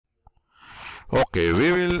Okay,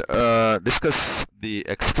 we will discuss the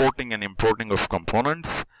exporting and importing of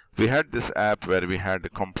components. We had this app where we had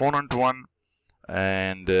component 1,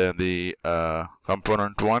 and the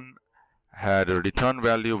component 1 had a return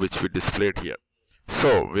value which we displayed here.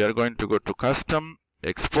 So we are going to go to custom,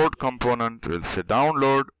 export component, we'll say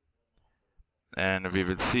download, and we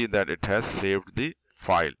will see that it has saved the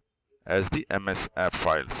file as the MS app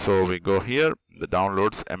file. So we go here, the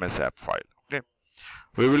downloads MS app file. Okay,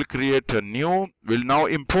 we will create a new, we'll now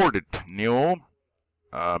import it, new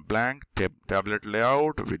blank tablet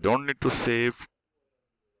layout. We don't need to save,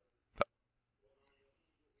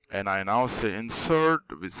 and I now say insert,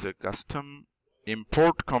 we say custom,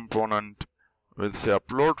 import component, we'll say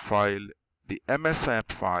upload file, the MS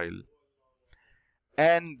app file,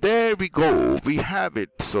 and there we go, we have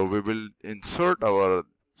it. So we will insert our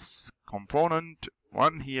component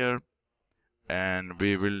 1 here, and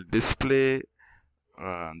we will display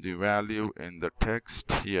the value in the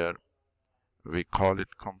text here. We call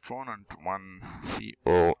it component 1,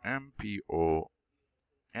 C-O-M-P-O-N-E,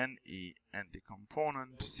 and the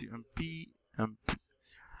component C-M-P-O-N-E,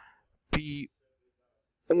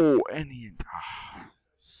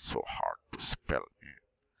 so hard to spell,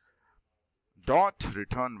 dot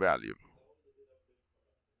return value,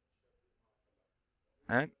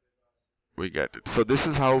 and we get it. So this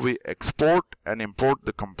is how we export and import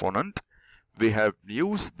the component. We have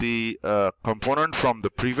used the component from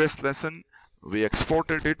the previous lesson. We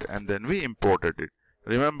exported it and then we imported it.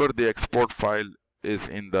 Remember, the export file is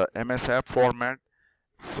in the MS app format,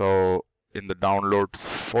 so in the downloads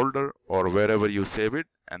folder or wherever you save it,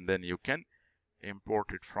 and then you can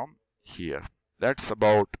import it from here. That's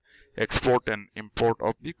about export and import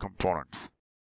of the components.